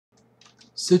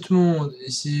Salut tout le monde,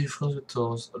 ici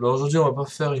France14. Alors aujourd'hui on va pas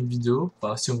faire une vidéo,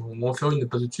 enfin si on va en faire une mais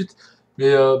pas tout de suite.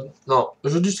 Mais non,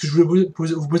 aujourd'hui ce que je voulais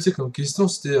vous poser comme question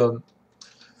c'était,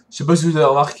 je sais pas si vous avez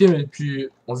remarqué mais depuis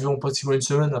environ pratiquement une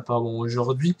semaine à part bon,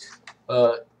 aujourd'hui,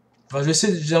 euh, enfin je vais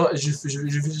essayer de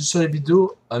je vais sur les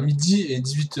vidéos à midi et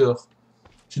 18h.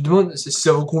 Je me demande si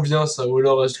ça vous convient ça, ou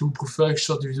alors est-ce que vous préférez que je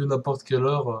sorte des vidéos n'importe quelle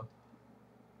heure.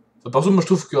 Enfin, par contre moi je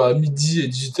trouve qu'à midi et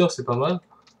 18h c'est pas mal,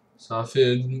 ça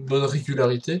fait une bonne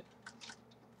régularité.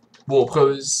 Bon,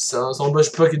 après, ça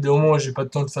n'empêche pas qu'il y ait des moments où j'ai pas de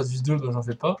temps de faire de vidéo, donc j'en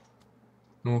fais pas.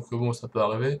 Donc bon, ça peut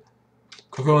arriver.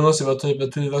 Quoique maintenant, c'est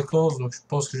bientôt les vacances, donc je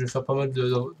pense que je vais faire pas mal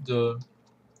de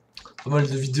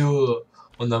vidéos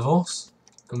en avance.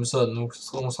 Comme ça, donc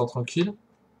on sera tranquille.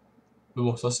 Mais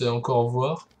bon, ça c'est encore à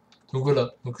voir. Donc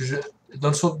voilà. Donc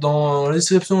dans la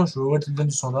description, je vais vous mettre le lien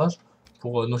du sondage.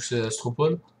 Donc c'est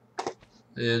Astropole.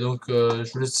 Et donc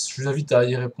je vous invite à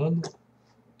y répondre.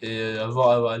 Et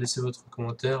à laisser votre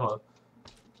commentaire.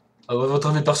 Votre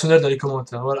avis personnel dans les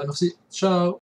commentaires. Voilà, merci. Ciao!